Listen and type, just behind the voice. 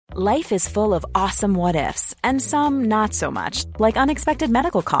Life is full of awesome what-ifs, and some not so much, like unexpected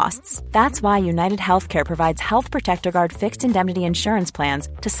medical costs. That's why United Healthcare provides Health Protector Guard fixed indemnity insurance plans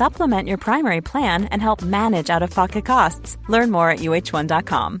to supplement your primary plan and help manage out-of-pocket costs. Learn more at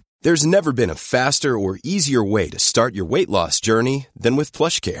uh1.com. There's never been a faster or easier way to start your weight loss journey than with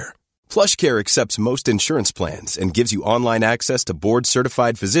PlushCare. PlushCare accepts most insurance plans and gives you online access to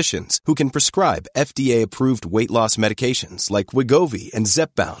board-certified physicians who can prescribe FDA-approved weight loss medications like Wegovy and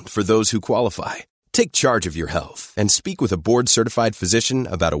Zepbound for those who qualify. Take charge of your health and speak with a board-certified physician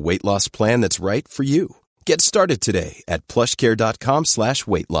about a weight loss plan that's right for you. Get started today at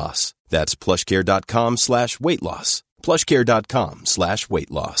plushcare.com/weight loss. That's plushcare.com/weight loss.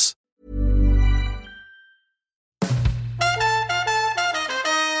 plushcare.com/weight loss.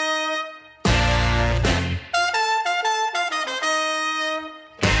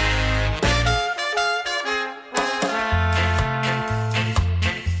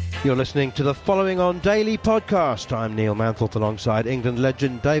 You're listening to the Following On Daily podcast. I'm Neil Manthorpe alongside England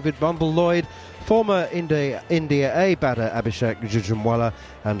legend David Bumble-Lloyd, former India A batter Abhishek Jujunwala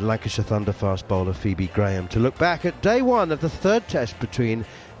and Lancashire Thunder fast bowler Phoebe Graham to look back at day one of the third test between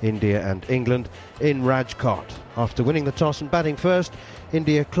India and England in Rajkot. After winning the toss and batting first,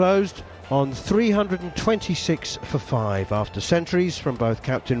 India closed on 326 for 5 after centuries from both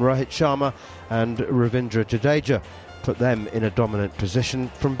captain Rohit Sharma and Ravindra Jadeja put them in a dominant position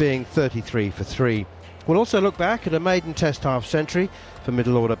from being 33 for 3. We'll also look back at a maiden test half-century for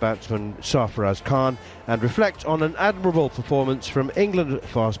middle-order batsman Sarfaraz Khan and reflect on an admirable performance from England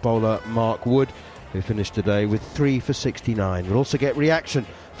fast bowler Mark Wood, who finished today with 3 for 69. We'll also get reaction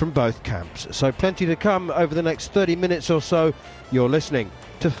from both camps. So plenty to come over the next 30 minutes or so. You're listening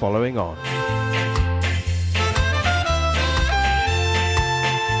to Following On.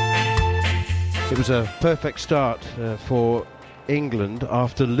 It was a perfect start for England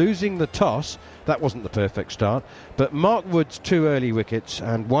after losing the toss. That wasn't the perfect start, but Mark Wood's 2 early wickets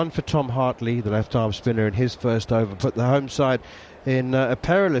and one for Tom Hartley, the left-arm spinner, in his first over put the home side in a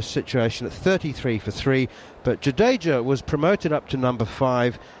perilous situation at 33 for 3. But Jadeja was promoted up to number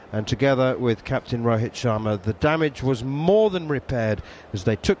 5, and together with captain Rohit Sharma, the damage was more than repaired as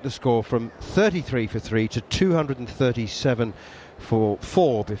they took the score from 33 for 3 to 237 for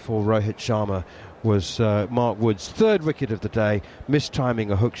 4 before Rohit Sharma was Mark Wood's 3rd wicket of the day, mistiming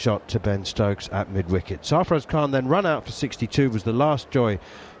a hook shot to Ben Stokes at mid-wicket. Sarfaraz Khan then run out for 62, was the last joy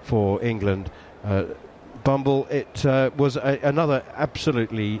for England. Bumble, it was another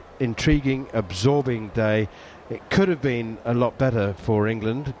absolutely intriguing, absorbing day. It could have been a lot better for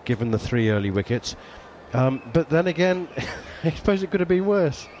England, given the 3 early wickets. But then again, I suppose it could have been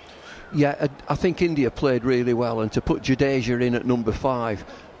worse. Yeah, I think India played really well, and to put Jadeja in at number 5,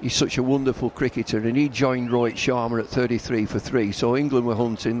 he's such a wonderful cricketer, and he joined Rohit Sharma at 33 for 3. So England were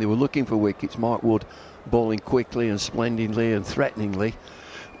hunting, they were looking for wickets. Mark Wood bowling quickly and splendidly and threateningly,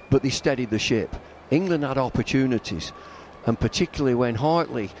 but they steadied the ship. England had opportunities, and particularly when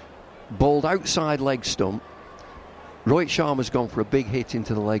Hartley bowled outside leg stump. Rohit Sharma's gone for a big hit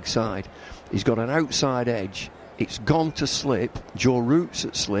into the leg side. He's got an outside edge. It's gone to slip. Joe Root's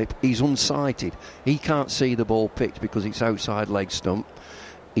at slip. He's unsighted. He can't see the ball picked because it's outside leg stump.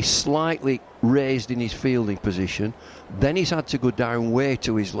 He's slightly raised in his fielding position. Then he's had to go down way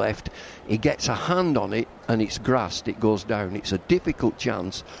to his left. He gets a hand on it and it's grassed. It goes down. It's a difficult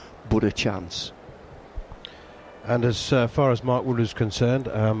chance, but a chance. And as far as Mark Wood is concerned,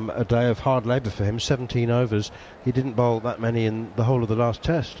 a day of hard labour for him, 17 overs. He didn't bowl that many in the whole of the last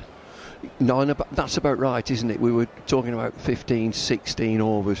test. No, that's about right, isn't it? We were talking about 15, 16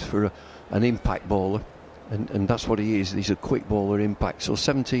 overs for an impact bowler, and that's what he is. He's a quick bowler, impact. So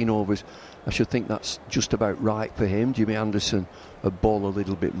 17 overs, I should think that's just about right for him. Jimmy Anderson would bowl a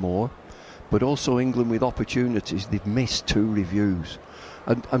little bit more. But also England with opportunities, they've missed 2 reviews.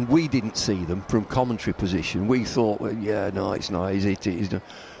 And we didn't see them from commentary position. We thought, well, yeah, no, it's not, is it? It is not.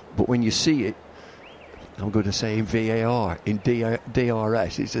 But when you see it, I'm going to say in VAR, in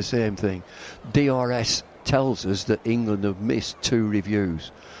DRS, it's the same thing. DRS tells us that England have missed 2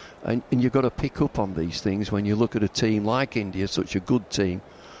 reviews. And you've got to pick up on these things when you look at a team like India, such a good team,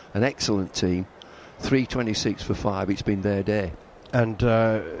 an excellent team, 326 for 5, it's been their day. And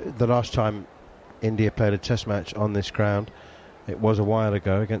the last time India played a test match on this ground, it was a while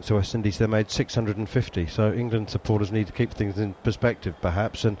ago against the West Indies. They made 650, so England supporters need to keep things in perspective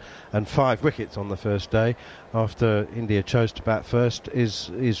perhaps, and 5 wickets on the first day after India chose to bat first is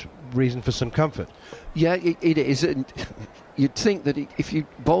reason for some comfort. Yeah, it is. You'd think that if you're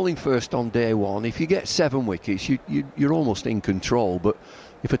bowling first on day one, if you get 7 wickets, you're almost in control, but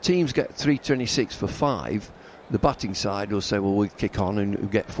if a team's get 326 for 5, the batting side will say, well, we'll kick on and we'll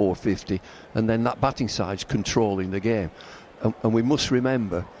get 450, and then that batting side's controlling the game. And we must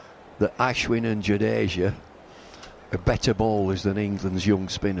remember that Ashwin and Jadeja are better bowlers than England's young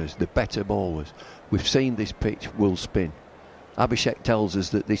spinners. They're better bowlers. We've seen this pitch will spin. Abhishek tells us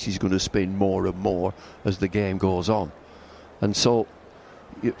that this is going to spin more and more as the game goes on. And so,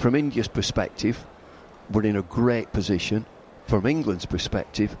 from India's perspective, we're in a great position. From England's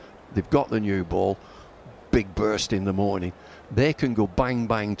perspective, they've got the new ball, big burst in the morning. They can go bang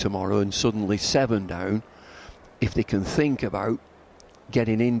bang tomorrow and suddenly 7 down. If they can think about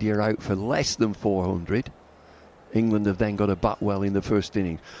getting India out for less than 400, England have then got to bat well in the first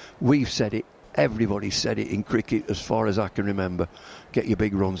innings. We've said it, everybody's said it in cricket as far as I can remember. Get your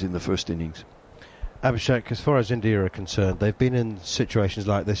big runs in the first innings. Abhishek, as far as India are concerned, they've been in situations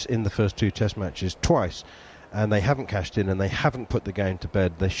like this in the first 2 test matches twice, and they haven't cashed in and they haven't put the game to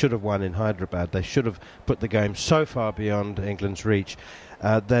bed. They should have won in Hyderabad. They should have put the game so far beyond England's reach.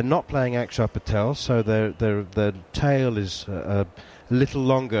 They're not playing Akshar Patel, so their tail is a little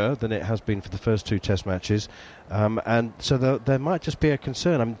longer than it has been for the first 2 test matches, and so there might just be a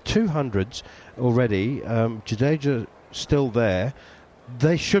concern. I mean, 200s already, Jadeja still there.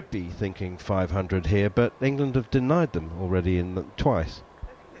 They should be thinking 500 here, but England have denied them already twice.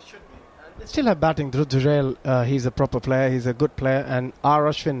 They still have batting. Dhruv Jurel, he's a proper player, he's a good player, and R.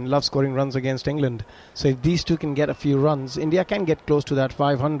 Ashwin loves scoring runs against England. So if these two can get a few runs, India can get close to that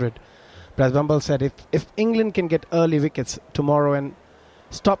 500. But as Bumble said, if England can get early wickets tomorrow and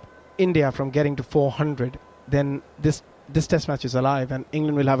stop India from getting to 400, then this test match is alive, and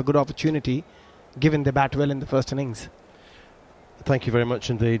England will have a good opportunity given they bat well in the first innings. Thank you very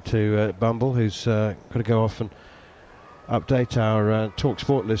much indeed to Bumble, who's got to go off and update our Talk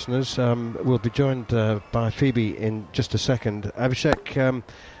Sport listeners. We'll be joined by Phoebe in just a second. Abhishek,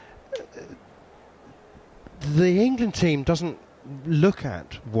 the England team doesn't look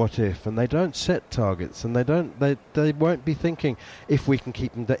at what if, and they don't set targets, and they won't be thinking if we can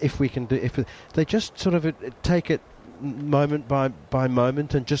keep them, they just sort of take it moment by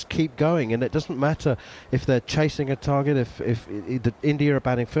moment and just keep going. And it doesn't matter if they're chasing a target, if India are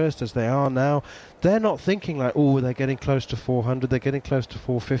batting first as they are now. They're not thinking like, oh, they're getting close to 400, they're getting close to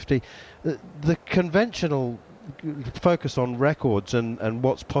 450. The conventional focus on records and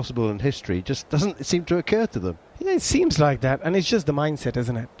what's possible in history just doesn't seem to occur to them. Yeah, it seems like that, and it's just the mindset,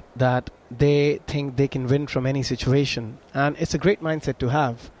 isn't it? That they think they can win from any situation, and it's a great mindset to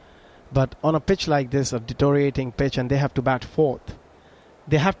have. But on a pitch like this, a deteriorating pitch, and they have to bat 4th,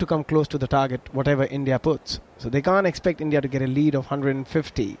 they have to come close to the target, whatever India puts. So they can't expect India to get a lead of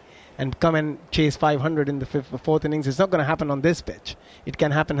 150 and come and chase 500 in the 4th innings. It's not going to happen on this pitch. It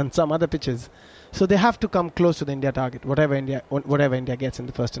can happen on some other pitches. So they have to come close to the India target, whatever India gets in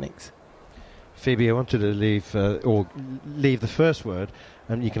the first innings. Phoebe, I wanted to leave the first word,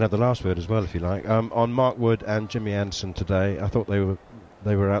 and you can have the last word as well if you like, on Mark Wood and Jimmy Anderson today. I thought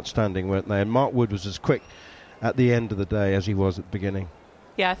they were outstanding, weren't they? And Mark Wood was as quick at the end of the day as he was at the beginning.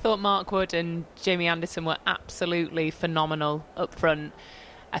 Yeah, I thought Mark Wood and Jimmy Anderson were absolutely phenomenal up front.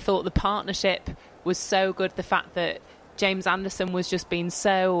 I thought the partnership was so good. The fact that James Anderson was just being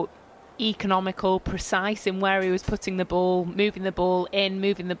so economical, precise in where he was putting the ball, moving the ball in,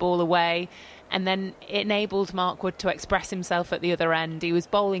 moving the ball away, and then it enabled Mark Wood to express himself at the other end. He was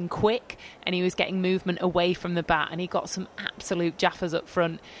bowling quick and he was getting movement away from the bat, and he got some absolute jaffers up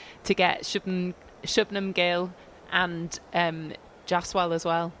front to get Shubnam Gill and Jaswal as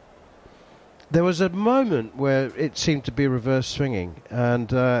well. There was a moment where it seemed to be reverse swinging,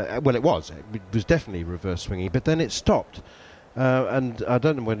 and it was definitely reverse swinging, but then it stopped. And I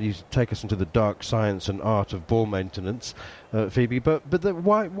don't know whether you take us into the dark science and art of ball maintenance, Phoebe, but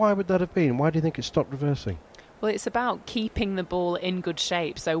why would that have been? Why do you think it stopped reversing? Well, it's about keeping the ball in good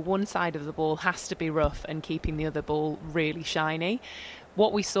shape. So one side of the ball has to be rough and keeping the other ball really shiny.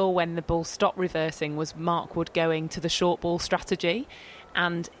 What we saw when the ball stopped reversing was Mark Wood going to the short ball strategy,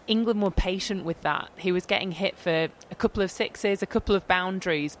 and England were patient with that. He was getting hit for a couple of sixes, a couple of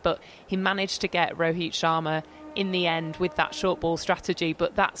boundaries, but he managed to get Rohit Sharma in the end with that short ball strategy.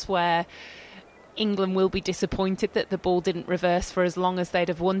 But that's where England will be disappointed that the ball didn't reverse for as long as they'd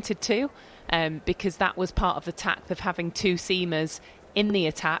have wanted to, because that was part of the tact of having 2 seamers in the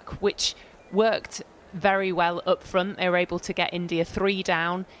attack, which worked very well up front. They were able to get India 3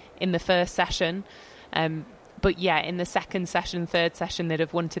 down in the first session, but yeah, in the second session, third session, they'd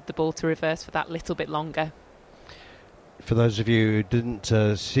have wanted the ball to reverse for that little bit longer. For those of you who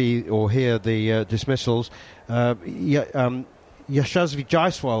didn't see or hear the dismissals, Yashasvi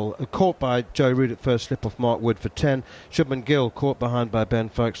Jaiswal caught by Joe Root at first slip off Mark Wood for 10. Shubman Gill caught behind by Ben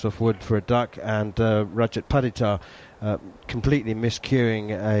Folkes off Wood for a duck, and Rajat Paditar completely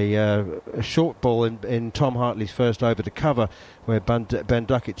miscuing a short ball in Tom Hartley's first over to cover, where Ben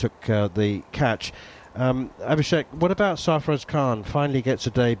Duckett took the catch. Abhishek, what about Sarfaraz Khan? Finally gets a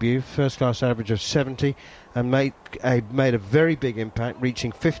debut, first class average of 70, and made a very big impact,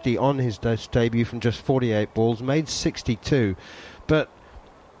 reaching 50 on his debut from just 48 balls, made 62. But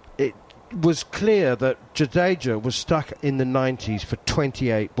it was clear that Jadeja was stuck in the 90s for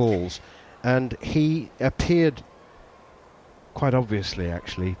 28 balls, and he appeared quite obviously,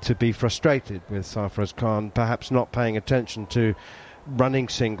 actually, to be frustrated with Sarfaraz Khan perhaps not paying attention to running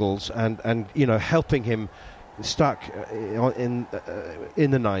singles and helping him stuck in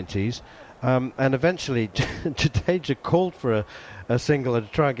the 90s, and eventually Jadeja called for a single to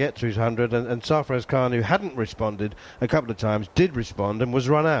try and get to his 100, and Sarfaraz Khan, who hadn't responded a couple of times, did respond and was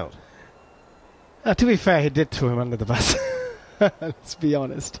run out. To be fair, he did throw him under the bus. Let's be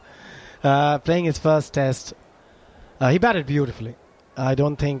honest. Playing his first test, he batted beautifully. I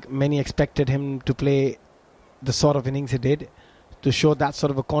don't think many expected him to play the sort of innings he did, to show that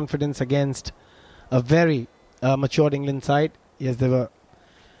sort of a confidence against a very matured England side. Yes,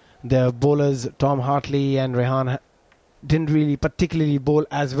 their bowlers, Tom Hartley and Rehan, didn't really particularly bowl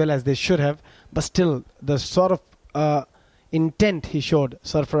as well as they should have, but still, the sort of intent he showed,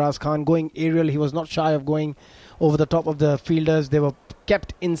 Sarfaraz Khan, going aerial, he was not shy of going over the top of the fielders. They were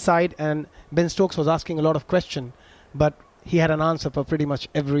kept inside, and Ben Stokes was asking a lot of questions, but he had an answer for pretty much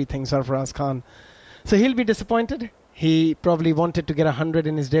everything, Sarfaraz Khan. So he'll be disappointed. He probably wanted to get 100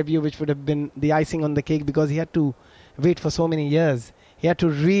 in his debut, which would have been the icing on the cake, because he had to wait for so many years. He had to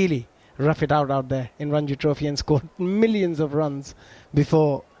really rough it out there in Ranji Trophy and score millions of runs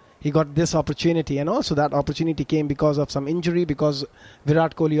before he got this opportunity. And also that opportunity came because of some injury, because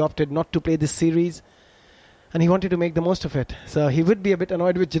Virat Kohli opted not to play this series, and he wanted to make the most of it. So he would be a bit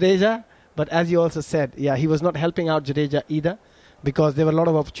annoyed with Jadeja, but as you also said, he was not helping out Jadeja either, because there were a lot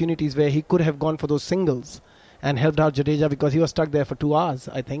of opportunities where he could have gone for those singles and helped out Jadeja, because he was stuck there for 2 hours,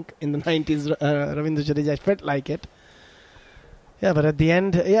 I think, in the 90s. Ravindra Jadeja felt like it. Yeah, but at the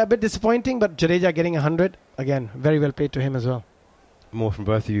end, a bit disappointing, but Jadeja getting 100, again, very well played to him as well. More from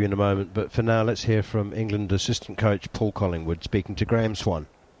both of you in a moment, but for now, let's hear from England assistant coach Paul Collingwood speaking to Graham Swan.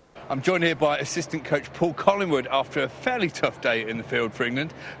 I'm joined here by assistant coach Paul Collingwood after a fairly tough day in the field for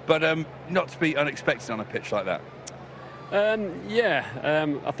England, but not to be unexpected on a pitch like that.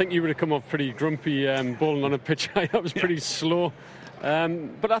 I think you would have come off pretty grumpy bowling on a pitch. That was pretty slow.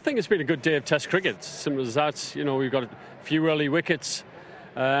 But I think it's been a good day of Test cricket. Simple as that. We've got a few early wickets,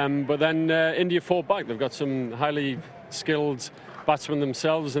 but then India fought back. They've got some highly skilled batsmen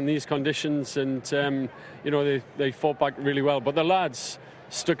themselves in these conditions, and they fought back really well. But the lads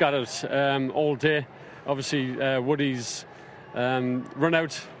stuck at it all day. Obviously, Woody's run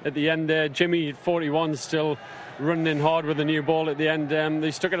out at the end there. Jimmy, 41, still running in hard with a new ball at the end.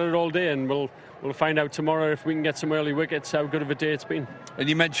 They stuck at it all day, and we'll find out tomorrow if we can get some early wickets, how good of a day it's been. And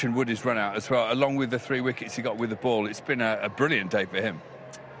you mentioned Woody's run out as well, along with the 3 wickets he got with the ball. It's been a brilliant day for him.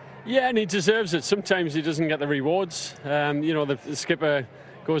 Yeah, and he deserves it. Sometimes he doesn't get the rewards. The skipper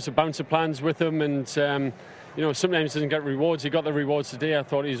goes to bouncer plans with him, and sometimes doesn't get rewards. He got the rewards today. I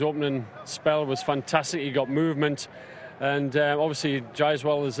thought his opening spell was fantastic. He got movement, and obviously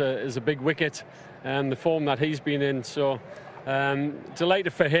Jaiswal is a big wicket, and the form that he's been in. So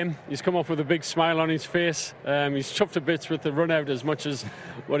delighted for him. He's come off with a big smile on his face. He's chuffed to bits with the run out as much as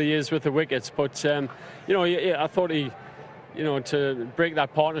what he is with the wickets. But I thought he, to break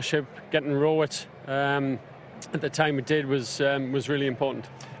that partnership, getting Rohit at the time it did was really important.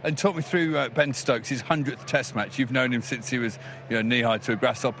 And talk me through Ben Stokes, his 100th Test match. You've known him since he was knee-high to a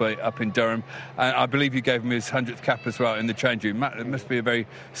grasshopper up in Durham. And I believe you gave him his 100th cap as well in the change room. It must be a very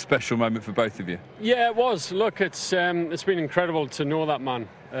special moment for both of you. Yeah, it was. Look, it's been incredible to know that man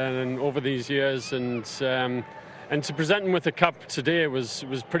and over these years. And to present him with the cap today was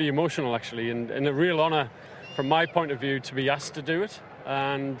pretty emotional, actually. And a real honour, from my point of view, to be asked to do it.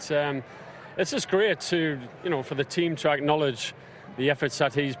 And it's just great to, for the team to acknowledge the efforts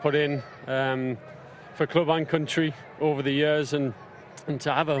that he's put in for club and country over the years, and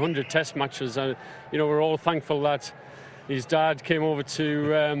to have 100 Test matches. We're all thankful that his dad came over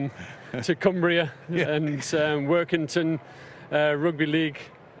to Cumbria and Workington Rugby League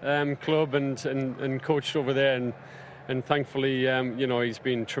club and coached over there, and thankfully he's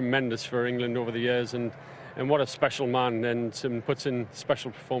been tremendous for England over the years, and what a special man, and puts in special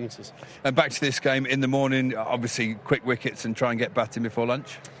performances. And back to this game in the morning, obviously quick wickets and try and get batting before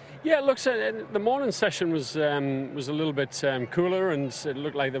lunch. Yeah, it looks the morning session was a little bit cooler, and it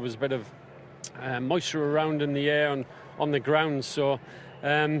looked like there was a bit of moisture around in the air on the ground. So,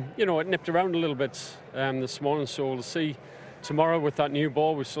 it nipped around a little bit this morning. So we'll see tomorrow with that new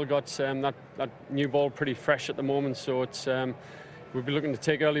ball. We've still got that new ball pretty fresh at the moment. So it's we'll be looking to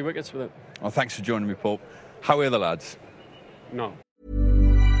take early wickets with it. Well, thanks for joining me, Paul. How are the lads? No.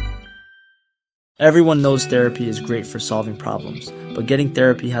 Everyone knows therapy is great for solving problems, but getting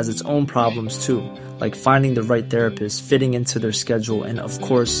therapy has its own problems too, like finding the right therapist, fitting into their schedule, and of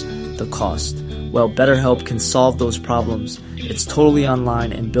course, the cost. Well, BetterHelp can solve those problems. It's totally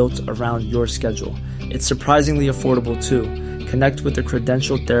online and built around your schedule. It's surprisingly affordable too. Connect with a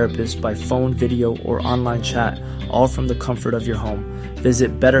credentialed therapist by phone, video, or online chat, all from the comfort of your home.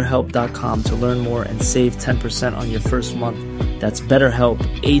 Visit BetterHelp.com to learn more and save 10% on your first month. That's BetterHelp,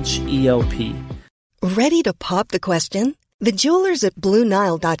 H-E-L-P. Ready to pop the question? The jewelers at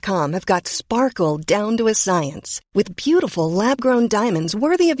BlueNile.com have got sparkle down to a science with beautiful lab-grown diamonds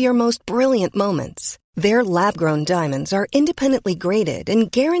worthy of your most brilliant moments. Their lab-grown diamonds are independently graded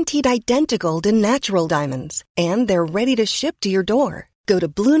and guaranteed identical to natural diamonds, and they're ready to ship to your door. Go to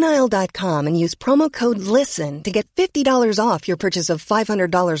BlueNile.com and use promo code LISTEN to get $50 off your purchase of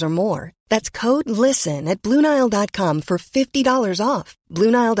 $500 or more. That's code LISTEN at BlueNile.com for $50 off.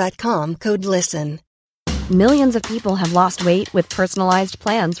 BlueNile.com, code LISTEN. Millions of people have lost weight with personalized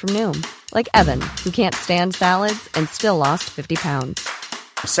plans from Noom. Like Evan, who can't stand salads and still lost 50 pounds.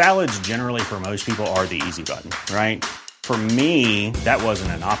 Salads generally for most people are the easy button, right? For me, that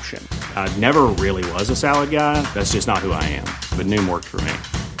wasn't an option. I never really was a salad guy. That's just not who I am. But Noom worked for me.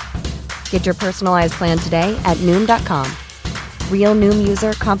 Get your personalized plan today at Noom.com. Real Noom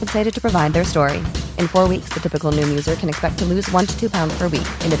user compensated to provide their story. In 4 weeks, the typical Noom user can expect to lose 1 to 2 pounds per week.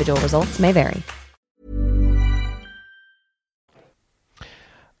 Individual results may vary.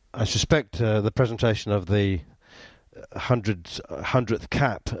 I suspect the presentation of the 100th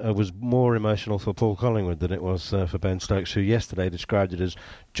cap was more emotional for Paul Collingwood than it was for Ben Stokes, who yesterday described it as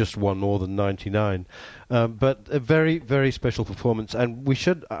just one more than 99. But a very, very special performance. And we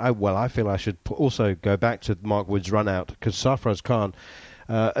should, I feel I should also go back to Mark Wood's run out, because Sarfaraz Khan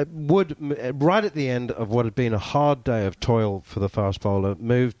Wood, right at the end of what had been a hard day of toil for the fast bowler,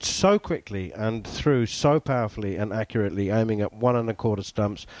 moved so quickly and threw so powerfully and accurately, aiming at 1 1/4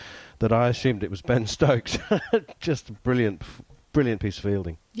 stumps, that I assumed it was Ben Stokes. Just a brilliant piece of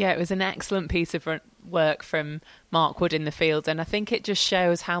fielding. Yeah, it was an excellent piece of work from Mark Wood in the field, and I think it just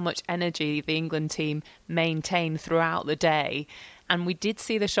shows how much energy the England team maintained throughout the day. And we did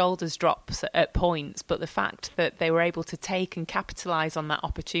see the shoulders drop at points, but the fact that they were able to take and capitalise on that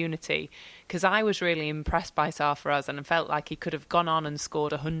opportunity, because I was really impressed by Sarfaraz and I felt like he could have gone on and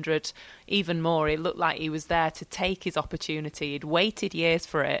scored 100, even more. It looked like he was there to take his opportunity. He'd waited years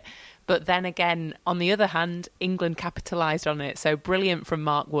for it. But then again, on the other hand, England capitalised on it. So brilliant from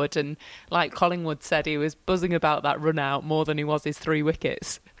Mark Wood. And like Collingwood said, he was buzzing about that run out more than he was his 3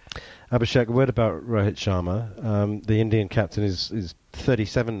 wickets. Abhishek, a word about Rohit Sharma. The Indian captain is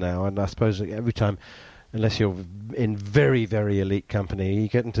 37 now, and I suppose every time, unless you're in very, very elite company, you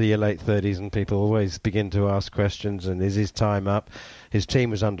get into your late 30s and people always begin to ask questions, and is his time up? His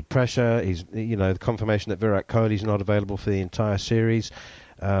team was under pressure. The confirmation that Virat Kohli's not available for the entire series.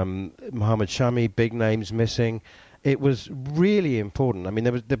 Mohammad Shami, big names missing. It was really important. I mean,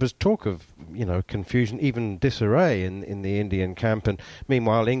 there was talk of confusion, even disarray in the Indian camp, and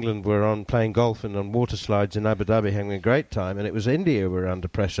meanwhile England were on playing golf and on water slides in Abu Dhabi, having a great time, and it was India who were under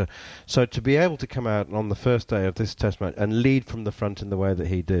pressure. So to be able to come out on the first day of this Test match and lead from the front in the way that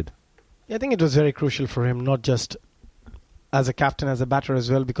he did, I think it was very crucial for him, not just as a captain, as a batter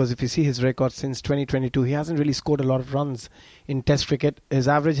as well, because if you see his record since 2022, he hasn't really scored a lot of runs in Test cricket. His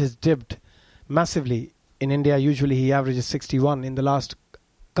average has dipped massively. In India, usually he averages 61. In the last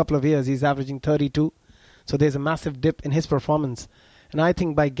couple of years, he's averaging 32. So there's a massive dip in his performance. And I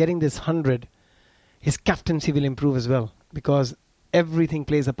think by getting this 100, his captaincy will improve as well, because everything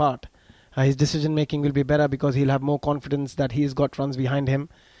plays a part. His decision-making will be better because he'll have more confidence that he's got runs behind him.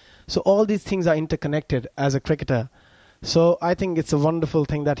 So all these things are interconnected as a cricketer. So I think it's a wonderful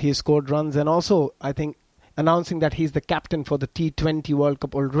thing that he scored runs. And also, I think announcing that he's the captain for the T20 World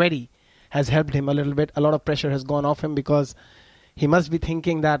Cup already has helped him a little bit. A lot of pressure has gone off him because he must be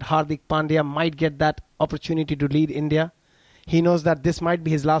thinking that Hardik Pandya might get that opportunity to lead India. He knows that this might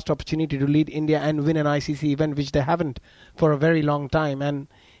be his last opportunity to lead India and win an ICC event, which they haven't for a very long time. And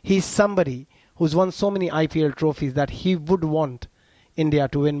he's somebody who's won so many IPL trophies that he would want India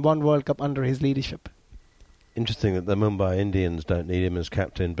to win one World Cup under his leadership. Interesting that the Mumbai Indians don't need him as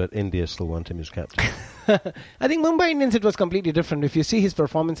captain, but India still want him as captain. I think Mumbai Indians, it was completely different. If you see his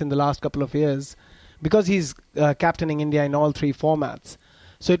performance in the last couple of years, because he's captaining India in all 3 formats,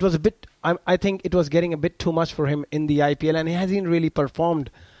 so it was a bit, I think it was getting a bit too much for him in the IPL, and he hasn't really performed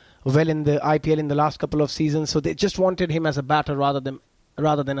well in the IPL in the last couple of seasons, so they just wanted him as a batter rather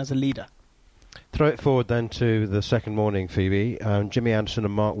than as a leader. Throw it forward then to the second morning, Phoebe. Jimmy Anderson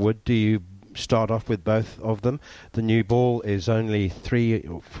and Mark Wood, do you start off with both of them? The new ball is only 3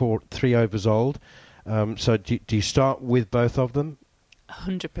 overs old, so do you start with both of them?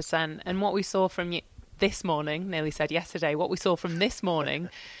 100%. And what we saw from this morning, nearly said yesterday, what we saw from this morning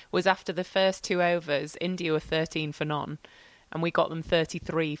was after the first 2 overs, India were 13 for none, and we got them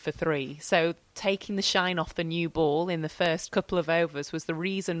 33 for 3. So taking the shine off the new ball in the first couple of overs was the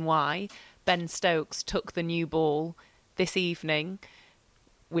reason why Ben Stokes took the new ball this evening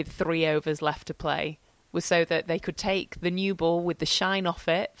with 3 overs left to play, was so that they could take the new ball with the shine off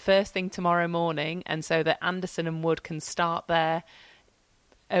it first thing tomorrow morning, and so that Anderson and Wood can start their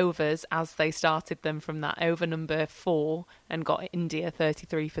overs as they started them from that over number 4 and got India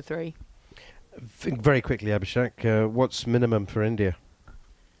 33 for 3. Very quickly, Abhishek, what's minimum for India?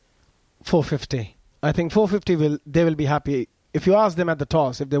 450. I think 450 they will be happy. If you ask them at the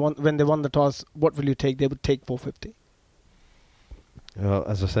toss, when they won the toss, what will you take? They would take 450. Well,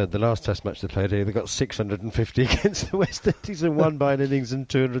 as I said, the last Test match they played here, they got 650 against the West Indies and won by an innings and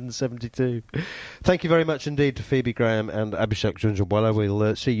 272. Thank you very much indeed to Phoebe Graham and Abhishek Junjunwala.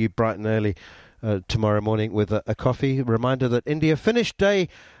 We'll see you bright and early tomorrow morning with a coffee. Reminder that India finished day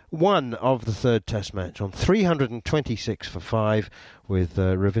 1 of the third Test match on 326 for 5 with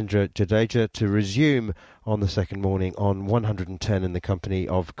Ravindra Jadeja to resume on the second morning on 110 in the company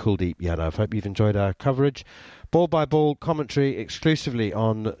of Kuldeep Yadav. Hope you've enjoyed our coverage. Ball by ball commentary exclusively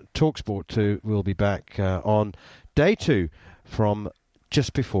on TalkSport 2. We'll be back on day 2 from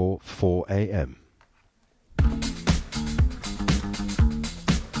just before 4 a.m.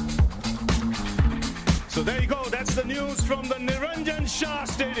 So there you go, that's the news from the Niranjan Shah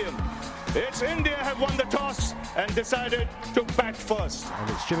Stadium. It's India have won the toss and decided to bat first. And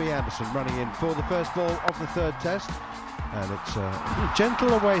it's Jimmy Anderson running in for the first ball of the third Test. And it's a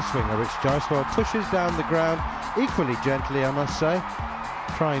gentle away swinger which Jaiswal pushes down the ground, equally gently I must say,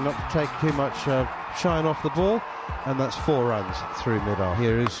 trying not to take too much shine off the ball. And that's 4 runs through mid-off.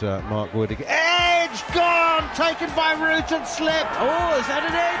 Here is Mark Wood again. Edge gone! Taken by Root and slipped. Oh, is that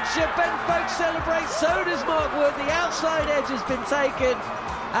an edge? Ben Foakes celebrates, so does Mark Wood. The outside edge has been taken.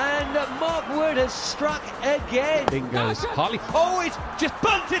 And Mark Wood has struck again. Bingo's Hartley. Oh, it's just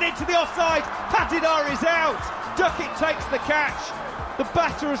bunted into the offside. Patidar is out. Duckett takes the catch. The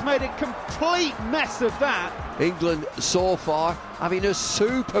batter has made a complete mess of that. England so far having a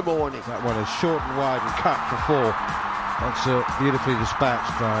super morning. That one is short and wide and cut for 4. That's beautifully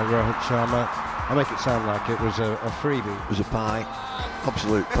dispatched by Rohit Sharma. I make it sound like it was a freebie. It was a pie.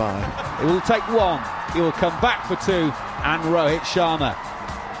 Absolute pie. It will take 1. He will come back for 2. And Rohit Sharma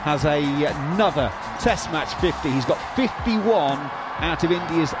has another Test match 50. He's got 51 out of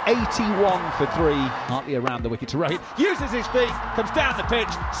India's 81 for 3. Hartley around the wicket to Rohit. Uses his feet, comes down the pitch,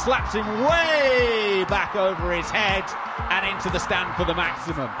 slaps him way back over his head and into the stand for the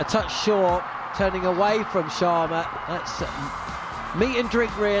maximum. A touch short, turning away from Sharma. That's meat and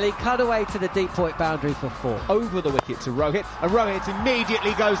drink really. Cut away to the deep point boundary for 4. Over the wicket to Rohit, and Rohit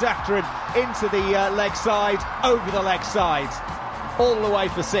immediately goes after him into the leg side, over the leg side. All the way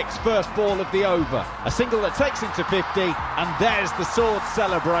for 6, first ball of the over. A single that takes him to 50, and there's the sword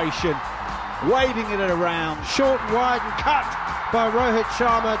celebration. Waving it around. Short and wide and cut by Rohit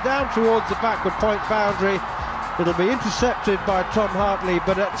Sharma down towards the backward point boundary. It'll be intercepted by Tom Hartley,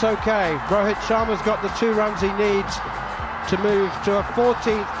 but it's okay. Rohit Sharma's got the 2 runs he needs to move to a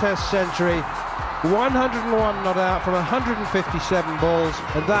 14th Test century. 101 not out from 157 balls,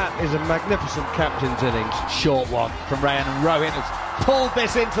 and that is a magnificent captain's innings. Short one from Rayan, and Rohit has pulled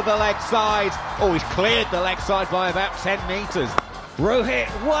this into the leg side. Oh, he's cleared the leg side by about 10 metres. Rohit,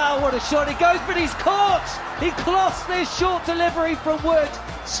 wow, what a shot. He goes, but he's caught. He cloths this short delivery from Wood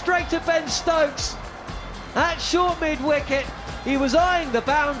straight to Ben Stokes. At short mid-wicket, he was eyeing the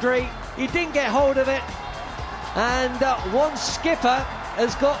boundary. He didn't get hold of it. And one skipper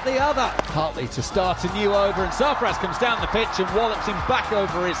has got the other. Hartley to start a new over, and Sarfaraz comes down the pitch and wallops him back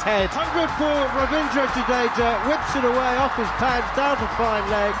over his head. 100 for Ravindra Jadeja, whips it away off his pads, down to fine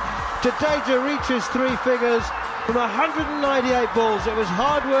leg. Jadeja reaches 3 figures from 198 balls. It was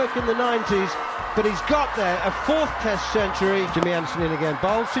hard work in the 90s, but he's got there a 4th Test century. Jimmy Anderson in again,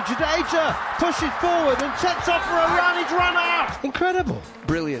 bowls to Jadeja, pushes forward and sets off for a run. He's run out. Incredible.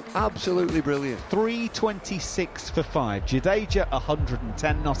 Brilliant, absolutely brilliant. 326 for 5. Jadeja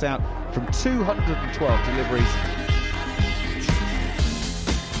 110 not out from 212 deliveries.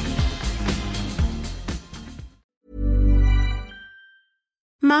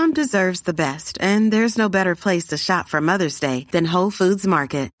 Mom deserves the best, and there's no better place to shop for Mother's Day than Whole Foods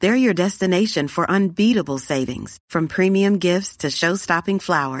Market. They're your destination for unbeatable savings, from premium gifts to show-stopping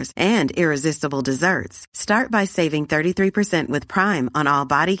flowers and irresistible desserts. Start by saving 33% with Prime on all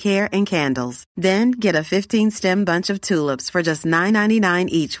body care and candles. Then get a 15-stem bunch of tulips for just $9.99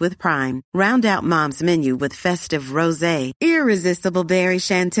 each with Prime. Round out Mom's menu with festive rosé, irresistible berry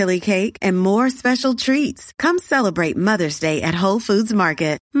chantilly cake, and more special treats. Come celebrate Mother's Day at Whole Foods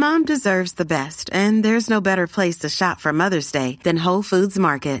Market. Mom deserves the best, and there's no better place to shop for Mother's Day than Whole Foods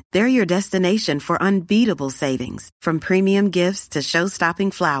Market. They're your destination for unbeatable savings, from premium gifts to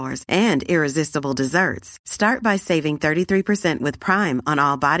show-stopping flowers and irresistible desserts. Start by saving 33% with Prime on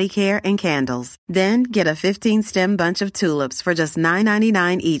all body care and candles. Then get a 15-stem bunch of tulips for just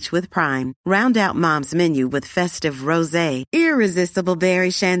 $9.99 each with Prime. Round out Mom's menu with festive rosé, irresistible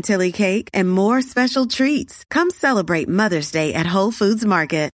berry chantilly cake, and more special treats. Come celebrate Mother's Day at Whole Foods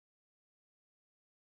Market.